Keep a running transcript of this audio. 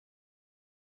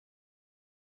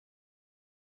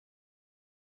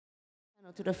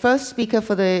To the first speaker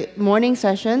for the morning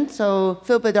session. So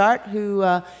Philippe Bedard, who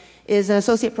is an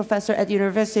associate professor at the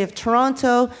University of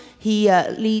Toronto. He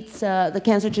leads the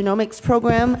cancer genomics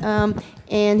program,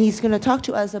 and he's going to talk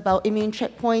to us about immune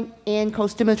checkpoint and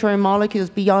co-stimulatory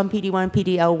molecules beyond PD-1,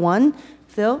 PD-L1.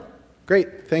 Phil?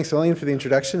 Great. Thanks, Elaine, for the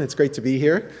introduction. It's great to be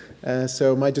here.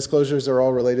 So my disclosures are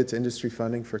all related to industry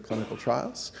funding for clinical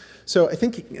trials. So I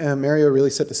think Mario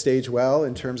really set the stage well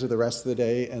in terms of the rest of the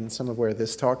day and some of where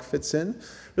this talk fits in.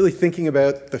 Really thinking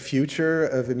about the future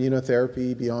of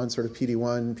immunotherapy beyond sort of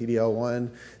PD-1, PD-L1,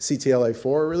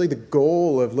 CTLA-4, really the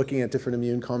goal of looking at different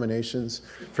immune combinations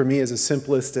for me as a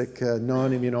simplistic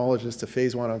non-immunologist, a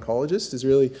phase 1 oncologist, is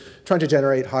really trying to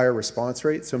generate higher response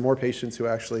rates, so more patients who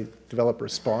actually develop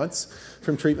response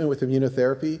from treatment with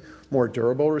immunotherapy, more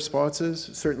durable responses.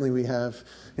 Certainly we have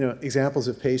examples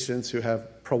of patients who have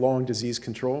prolonged disease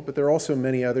control, but there are also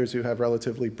many others who have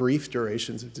relatively brief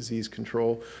durations of disease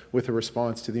control with a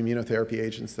response to the immunotherapy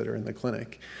agents that are in the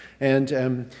clinic. And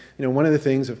one of the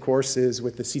things, of course, is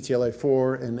with the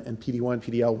CTLA-4 and PD-1,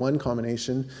 PD-L1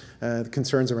 combination, the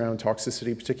concerns around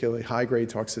toxicity, particularly high-grade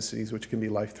toxicities, which can be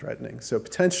life-threatening. So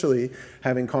potentially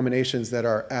having combinations that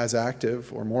are as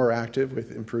active or more active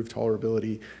with improved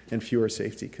tolerability and fewer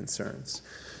safety concerns.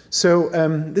 So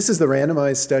this is the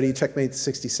randomized study, Checkmate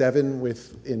 67,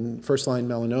 in first-line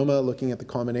melanoma, looking at the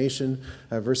combination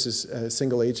versus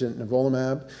single-agent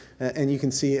nivolumab. And you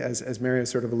can see, as Mario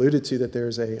sort of alluded to, that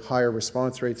there's a higher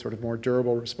response rate, sort of more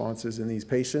durable responses in these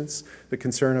patients. The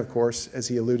concern, of course, as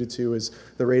he alluded to, is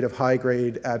the rate of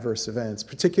high-grade adverse events,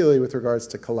 particularly with regards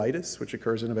to colitis, which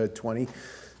occurs in about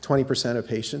 20% of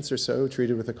patients or so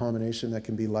treated with a combination that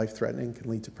can be life-threatening, can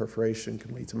lead to perforation,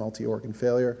 can lead to multi-organ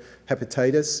failure,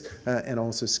 hepatitis, and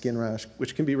also skin rash,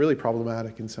 which can be really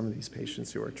problematic in some of these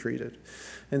patients who are treated.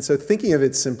 And so thinking of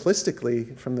it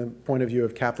simplistically from the point of view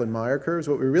of Kaplan-Meier curves,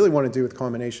 what we really want to do with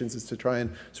combinations is to try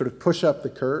and sort of push up the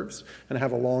curves and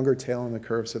have a longer tail in the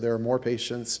curve so there are more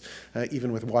patients,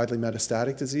 even with widely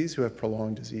metastatic disease, who have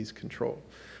prolonged disease control.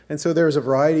 And so there's a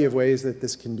variety of ways that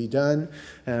this can be done.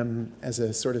 As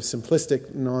a sort of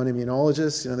simplistic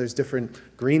non-immunologist, there's different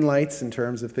green lights in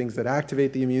terms of things that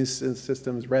activate the immune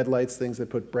systems, red lights, things that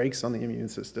put brakes on the immune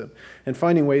system. And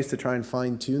finding ways to try and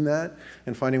fine-tune that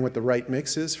and finding what the right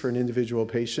mix is for an individual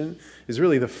patient is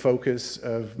really the focus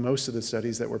of most of the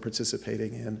studies that we're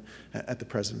participating in at the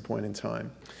present point in time.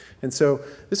 And so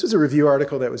this was a review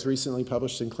article that was recently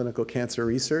published in Clinical Cancer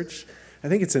Research. I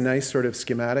think it's a nice sort of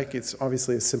schematic. It's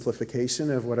obviously a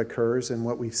simplification of what occurs and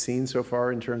what we've seen so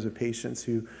far in terms of patients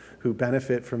who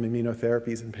benefit from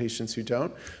immunotherapies and patients who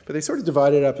don't. But they sort of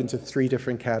divide it up into 3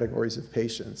 different categories of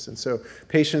patients. And so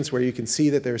patients where you can see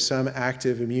that there's some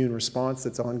active immune response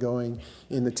that's ongoing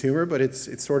in the tumor, but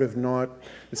it's sort of not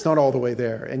all the way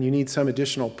there. And you need some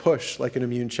additional push, like an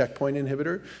immune checkpoint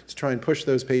inhibitor, to try and push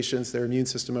those patients, their immune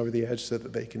system over the edge so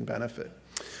that they can benefit.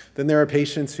 Then there are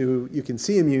patients who you can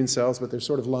see immune cells, but they're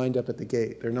sort of lined up at the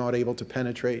gate. They're not able to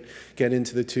penetrate, get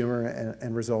into the tumor,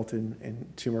 and result in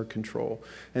tumor control.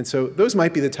 And so those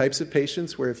might be the types of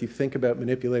patients where if you think about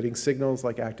manipulating signals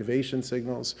like activation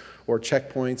signals or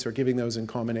checkpoints or giving those in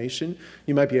combination,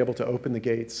 you might be able to open the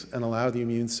gates and allow the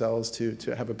immune cells to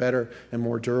have a better and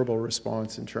more durable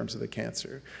response in terms of the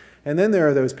cancer. And then there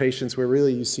are those patients where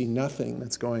really you see nothing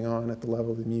that's going on at the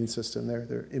level of the immune system.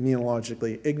 They're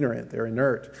immunologically ignorant, they're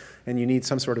inert, and you need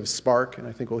some sort of spark, and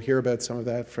I think we'll hear about some of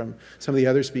that from some of the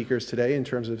other speakers today in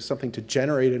terms of something to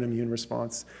generate an immune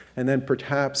response, and then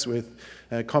perhaps with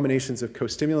combinations of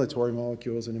co-stimulatory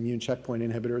molecules and immune checkpoint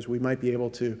inhibitors, we might be able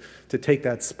to take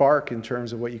that spark in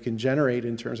terms of what you can generate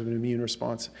in terms of an immune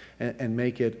response and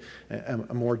make it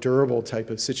a more durable type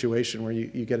of situation where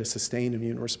you get a sustained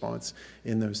immune response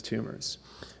in those tumors.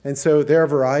 And so there are a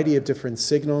variety of different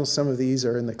signals. Some of these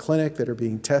are in the clinic that are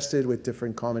being tested with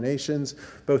different combinations,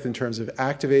 both in terms of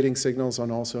activating signals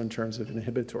and also in terms of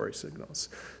inhibitory signals.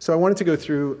 So I wanted to go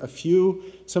through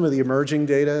some of the emerging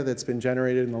data that's been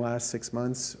generated in the last 6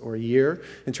 months or a year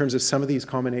in terms of some of these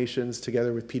combinations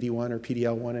together with PD-1 or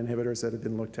PD-L1 inhibitors that have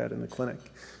been looked at in the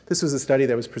clinic. This was a study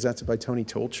that was presented by Tony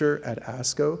Tolcher at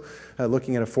ASCO,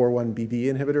 looking at a 4-1BB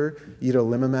inhibitor,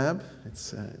 adalimumab,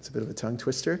 it's a bit of a tongue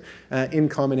twister, in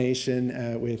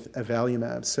combination with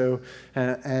avelumab. So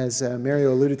as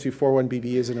Mario alluded to,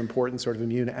 4-1BB is an important sort of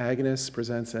immune agonist,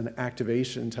 presents an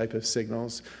activation type of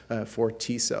signals for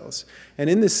T cells. And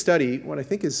in this study, what I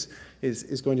think is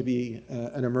is going to be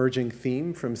an emerging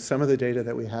theme from some of the data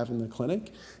that we have in the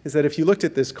clinic, is that if you looked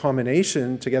at this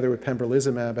combination together with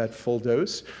pembrolizumab at full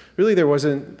dose, really there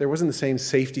wasn't the same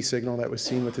safety signal that was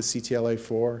seen with the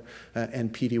CTLA-4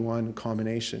 and PD-1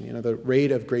 combination. You know, the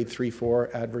rate of grade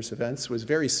 3-4 adverse events was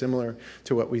very similar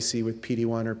to what we see with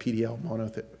PD-1 or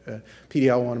PD-L1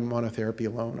 monotherapy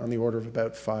alone, on the order of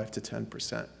about 5 to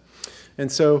 10%. And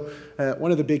so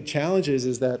one of the big challenges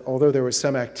is that although there was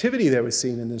some activity that was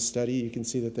seen in this study, you can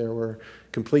see that there were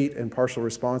complete and partial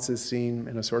responses seen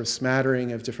in a sort of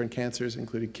smattering of different cancers,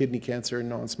 including kidney cancer,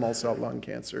 non-small cell lung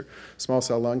cancer, small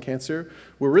cell lung cancer.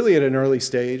 We're really at an early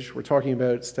stage. We're talking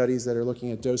about studies that are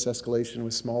looking at dose escalation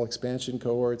with small expansion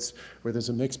cohorts, where there's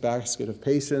a mixed basket of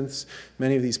patients.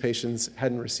 Many of these patients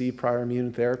hadn't received prior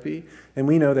immunotherapy. And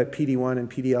we know that PD-1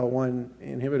 and PD-L1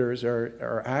 inhibitors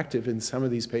are active in some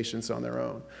of these patients on their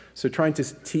own. So trying to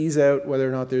tease out whether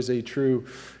or not there's a true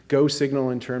go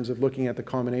signal in terms of looking at the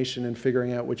combination and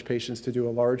figuring out which patients to do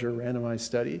a larger randomized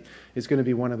study is going to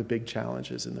be one of the big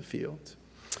challenges in the field.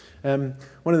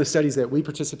 One of the studies that we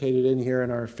participated in here in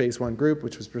our phase 1 group,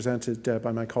 which was presented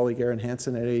by my colleague Aaron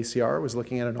Hansen at AACR, was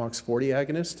looking at an OX40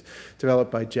 agonist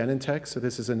developed by Genentech. So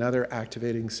this is another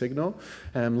activating signal,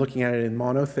 looking at it in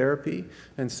monotherapy.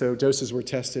 And so doses were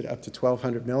tested up to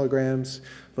 1,200 milligrams,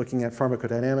 looking at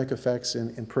pharmacodynamic effects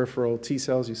in peripheral T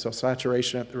cells. You saw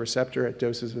saturation at the receptor at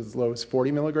doses as low as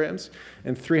 40 milligrams,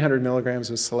 and 300 milligrams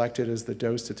was selected as the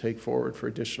dose to take forward for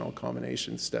additional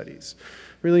combination studies.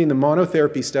 Really, in the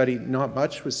monotherapy study, not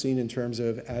much was seen in terms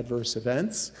of adverse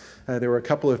events. There were a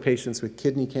couple of patients with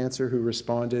kidney cancer who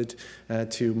responded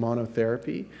to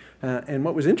monotherapy. And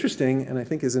what was interesting, and I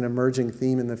think is an emerging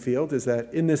theme in the field, is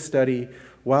that in this study,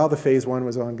 while the phase 1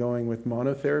 was ongoing with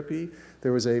monotherapy,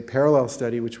 there was a parallel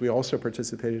study, which we also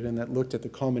participated in, that looked at the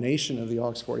combination of the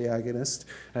OX40 agonist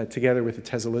together with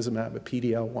atezolizumab, a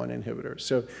PD-L1 inhibitor.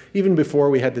 So even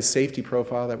before we had the safety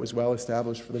profile that was well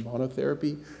established for the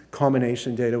monotherapy,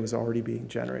 combination data was already being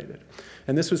generated.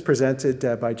 And this was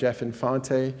presented by Jeff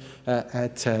Infante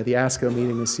at the ASCO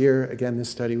meeting this year. Again, this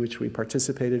study which we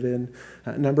participated in.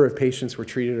 A number of patients were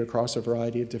treated across a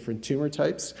variety of different tumor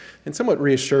types. And somewhat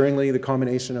reassuringly, the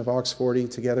combination of OX40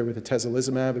 together with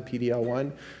atezolizumab, a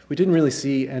PD-L1, we didn't really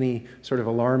see any sort of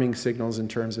alarming signals in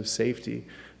terms of safety.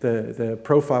 The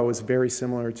profile was very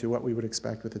similar to what we would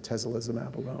expect with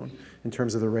atezolizumab alone in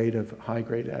terms of the rate of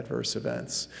high-grade adverse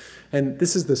events. And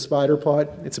this is the spider plot.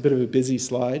 It's a bit of a busy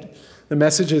slide. The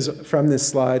messages from this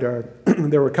slide are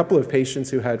there were a couple of patients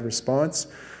who had response.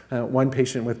 One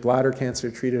patient with bladder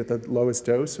cancer treated at the lowest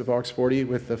dose of OX40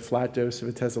 with the flat dose of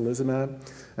atezolizumab.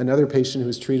 Another patient who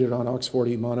was treated on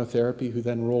OX40 monotherapy who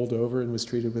then rolled over and was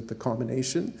treated with the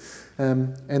combination.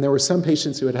 And there were some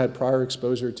patients who had had prior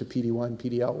exposure to PD-1,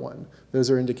 PD-L1. Those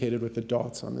are indicated with the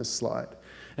dots on this slide.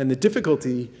 And the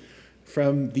difficulty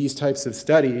from these types of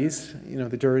studies, you know,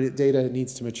 the data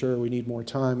needs to mature, we need more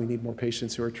time, we need more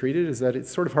patients who are treated, is that it's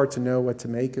sort of hard to know what to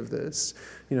make of this.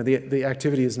 You know, the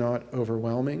activity is not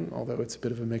overwhelming, although it's a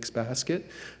bit of a mixed basket,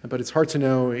 but it's hard to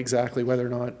know exactly whether or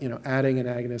not, you know, adding an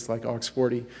agonist like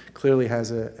OX40 clearly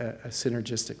has a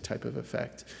synergistic type of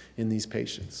effect in these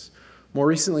patients. More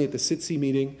recently at the SITC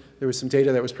meeting, there was some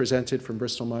data that was presented from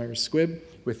Bristol Myers Squibb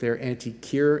with their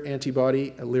anti-KIR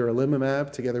antibody,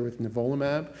 liralimumab, together with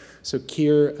nivolumab. So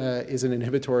KIR is an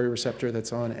inhibitory receptor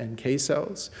that's on NK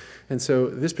cells. And so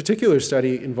this particular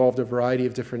study involved a variety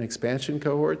of different expansion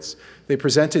cohorts. They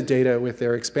presented data with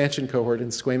their expansion cohort in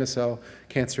squamous cell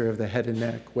cancer of the head and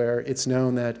neck, where it's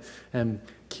known that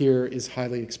KIR is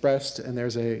highly expressed and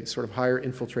there's a sort of higher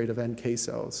infiltrate of NK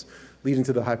cells, leading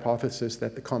to the hypothesis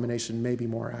that the combination may be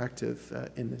more active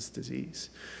in this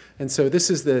disease. And so this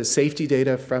is the safety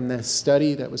data from this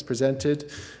study that was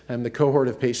presented. The cohort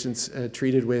of patients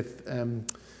treated with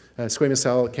squamous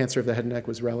cell cancer of the head and neck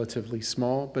was relatively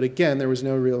small. But again, there was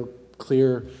no real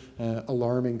clear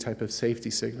alarming type of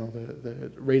safety signal.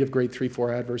 The rate of grade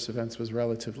 3-4 adverse events was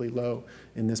relatively low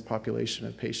in this population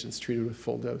of patients treated with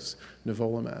full dose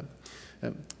nivolumab.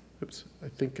 Oops, I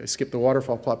think I skipped the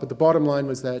waterfall plot, but the bottom line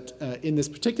was that in this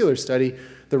particular study,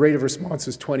 the rate of response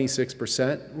was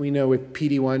 26%. We know with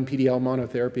PD-1, PD-L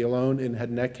monotherapy alone in head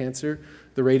and neck cancer,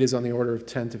 the rate is on the order of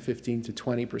 10 to 15 to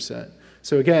 20%.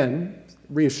 So again,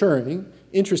 reassuring,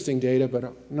 interesting data,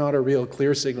 but not a real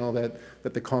clear signal that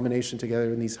the combination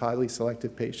together in these highly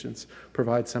selective patients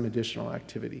provides some additional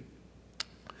activity.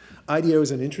 IDO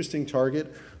is an interesting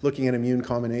target looking at immune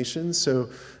combinations. So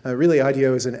really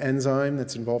IDO is an enzyme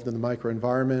that's involved in the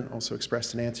microenvironment, also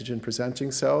expressed in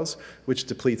antigen-presenting cells, which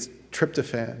depletes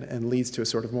tryptophan and leads to a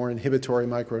sort of more inhibitory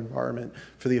microenvironment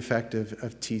for the effect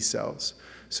of T cells.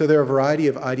 So there are a variety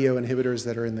of IDO inhibitors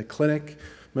that are in the clinic.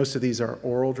 Most of these are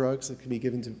oral drugs that can be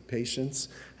given to patients,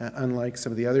 unlike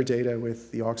some of the other data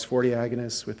with the OX40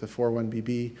 agonists, with the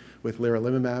 4-1BB, with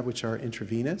lirilumab, which are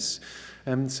intravenous.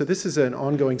 So this is an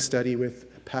ongoing study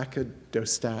with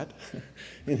Epacadostat,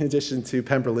 in addition to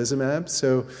Pembrolizumab.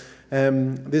 So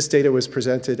this data was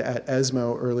presented at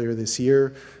ESMO earlier this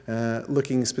year,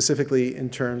 looking specifically in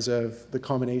terms of the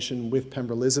combination with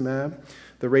Pembrolizumab.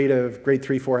 The rate of grade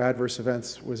 3-4 adverse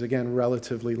events was, again,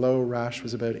 relatively low. Rash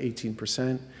was about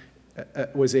 18%,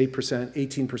 was 8%,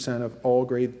 18% of all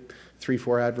grade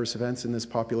 3-4 adverse events in this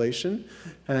population.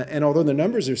 And although the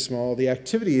numbers are small, the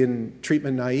activity in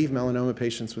treatment-naive melanoma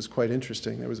patients was quite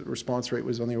interesting. There was a response rate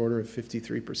was on the order of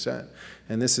 53%.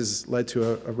 And this has led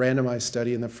to a randomized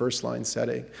study in the first-line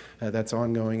setting that's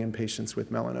ongoing in patients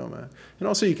with melanoma. And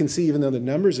also you can see, even though the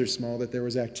numbers are small, that there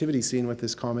was activity seen with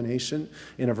this combination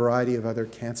in a variety of other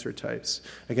cancer types.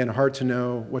 Again, hard to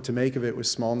know what to make of it with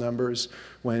small numbers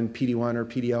when PD-1 or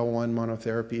PD-L1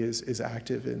 monotherapy is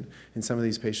active in some of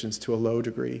these patients to a low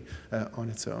degree on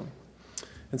its own.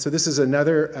 And so this is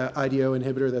another IDO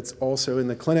inhibitor that's also in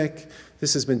the clinic.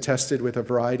 This has been tested with a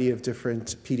variety of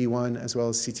different PD-1 as well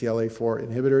as CTLA-4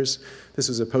 inhibitors. This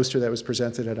was a poster that was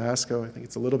presented at ASCO. I think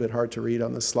it's a little bit hard to read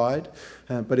on the slide.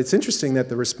 But it's interesting that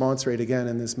the response rate, again,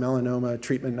 in this melanoma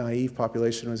treatment-naive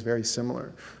population was very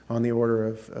similar, on the order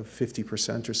of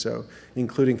 50% or so,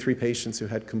 including 3 patients who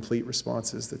had complete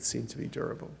responses that seemed to be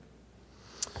durable.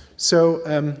 So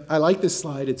I like this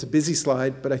slide. It's a busy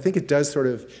slide, but I think it does sort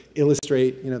of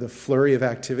illustrate, the flurry of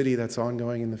activity that's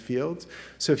ongoing in the field.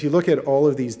 So if you look at all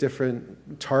of these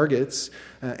different targets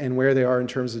and where they are in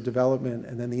terms of development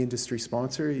and then the industry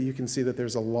sponsor, you can see that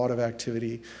there's a lot of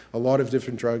activity, a lot of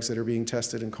different drugs that are being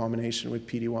tested in combination with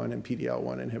PD-1 and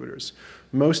PD-L1 inhibitors.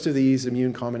 Most of these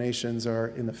immune combinations are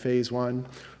in the phase 1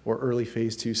 or early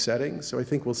phase 2 setting. So I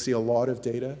think we'll see a lot of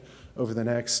data over the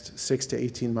next 6 to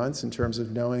 18 months in terms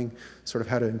of knowing sort of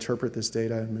how to interpret this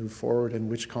data and move forward and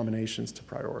which combinations to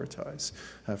prioritize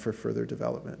for further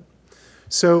development.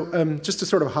 So just to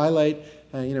sort of highlight,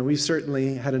 we've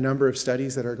certainly had a number of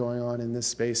studies that are going on in this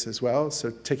space as well. So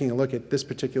taking a look at this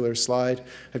particular slide,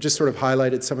 I've just sort of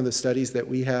highlighted some of the studies that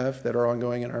we have that are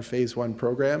ongoing in our phase 1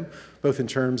 program, both in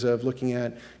terms of looking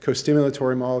at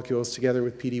co-stimulatory molecules together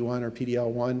with PD-1 or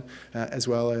PD-L1, as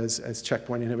well as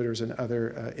checkpoint inhibitors and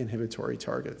other inhibitory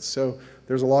targets. So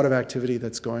there's a lot of activity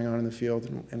that's going on in the field,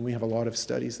 and we have a lot of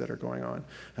studies that are going on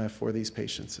for these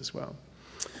patients as well.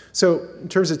 So in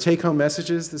terms of take-home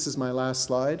messages, this is my last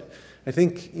slide. I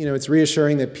think it's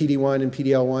reassuring that PD-1 and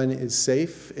PD-L1 is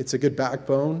safe. It's a good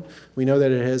backbone. We know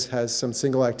that it has some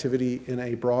single activity in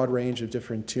a broad range of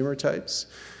different tumor types.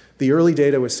 The early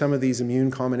data with some of these immune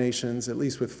combinations, at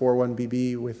least with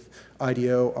 4-1BB, with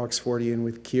IDO, OX40, and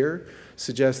with KIR,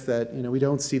 suggests that we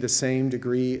don't see the same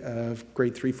degree of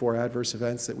grade 3-4 adverse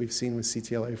events that we've seen with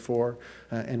CTLA-4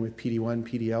 and with PD-1,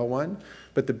 PD-L1.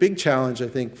 But the big challenge, I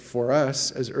think, for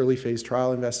us as early phase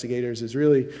trial investigators is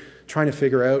really trying to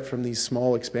figure out from these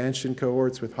small expansion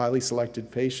cohorts with highly selected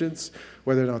patients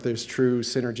whether or not there's true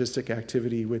synergistic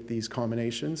activity with these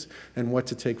combinations and what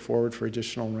to take forward for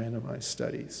additional randomized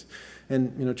studies.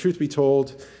 And truth be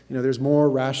told, there's more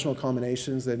rational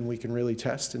combinations than we can really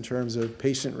test in terms of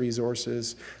patient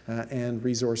resources and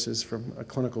resources from a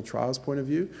clinical trials point of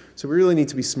view. So we really need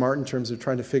to be smart in terms of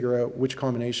trying to figure out which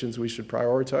combinations we should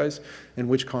prioritize and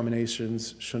which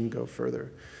combinations shouldn't go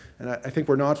further. And I think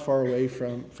we're not far away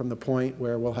from the point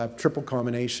where we'll have triple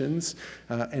combinations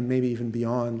and maybe even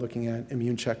beyond, looking at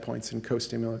immune checkpoints and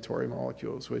co-stimulatory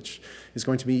molecules, which is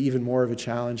going to be even more of a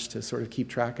challenge to sort of keep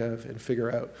track of and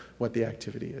figure out what the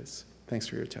activity is. Thanks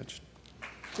for your attention.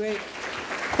 Great.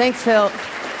 Thanks, Phil.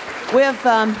 We have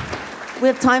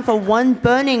time for one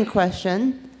burning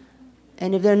question.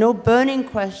 And if there are no burning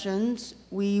questions,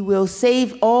 we will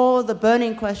save all the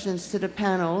burning questions to the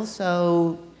panel.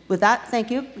 So with that, thank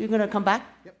you. You're going to come back?